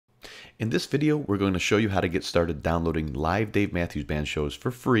In this video, we're going to show you how to get started downloading live Dave Matthews Band shows for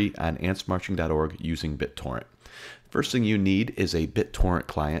free on antsmarching.org using BitTorrent. First thing you need is a BitTorrent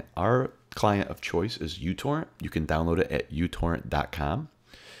client. Our client of choice is uTorrent. You can download it at utorrent.com.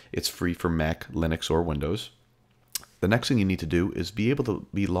 It's free for Mac, Linux, or Windows. The next thing you need to do is be able to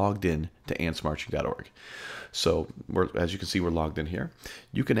be logged in to antsmarching.org. So, as you can see, we're logged in here.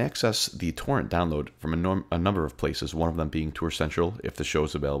 You can access the torrent download from a number of places, one of them being Tour Central if the show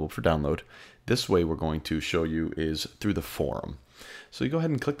is available for download. This way we're going to show you is through the forum. So you go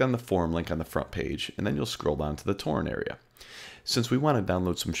ahead and click on the forum link on the front page, and then you'll scroll down to the torrent area. Since we want to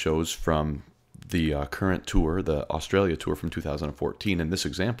download some shows from the current tour, the Australia tour from 2014, in this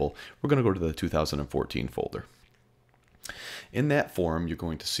example, we're going to go to the 2014 folder. In that forum, you're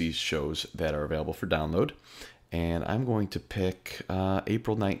going to see shows that are available for download, and I'm going to pick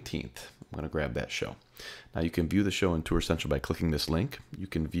April 19th. I'm going to grab that show. Now you can view the show in Tour Central by clicking this link. You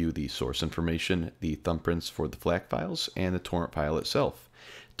can view the source information, the thumbprints for the FLAC files, and the torrent file itself.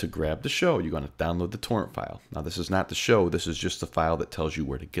 To grab the show, you're going to download the torrent file. Now this is not the show, this is just the file that tells you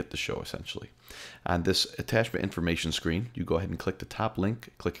where to get the show essentially. On this attachment information screen, you go ahead and click the top link,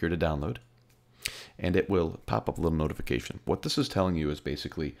 click here to download, and it will pop up a little notification. What this is telling you is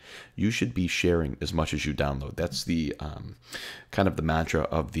basically you should be sharing as much as you download. That's the kind of the mantra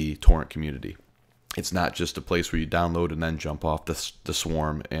of the torrent community. It's not just a place where you download and then jump off the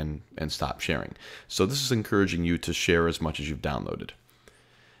swarm and stop sharing. So this is encouraging you to share as much as you've downloaded.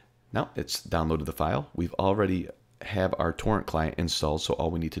 Now it's downloaded the file. We've already have our torrent client installed, so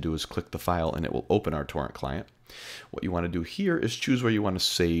all we need to do is click the file and it will open our torrent client. What you want to do here is choose where you want to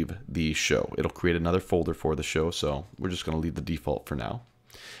save the show. It'll create another folder for the show, so we're just going to leave the default for now.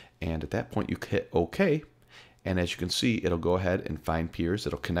 And at that point you hit OK, and as you can see, it'll go ahead and find peers,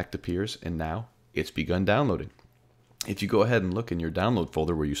 it'll connect the peers, and now it's begun downloading. If you go ahead and look in your download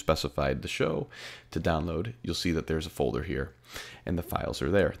folder where you specified the show to download, you'll see that there's a folder here and the files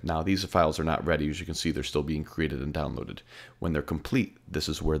are there. Now these files are not ready. As you can see, they're still being created and downloaded. When they're complete, this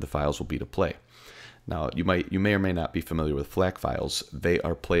is where the files will be to play. Now you may or may not be familiar with FLAC files. They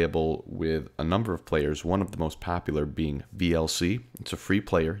are playable with a number of players, one of the most popular being VLC. It's a free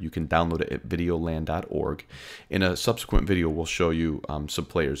player. You can download it at videoland.org. In a subsequent video, we'll show you some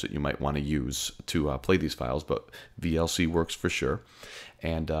players that you might want to use to play these files, but VLC works for sure.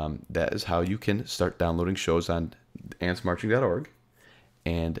 And that is how you can start downloading shows on antsmarching.org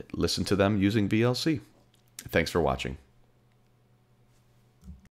and listen to them using VLC. Thanks for watching.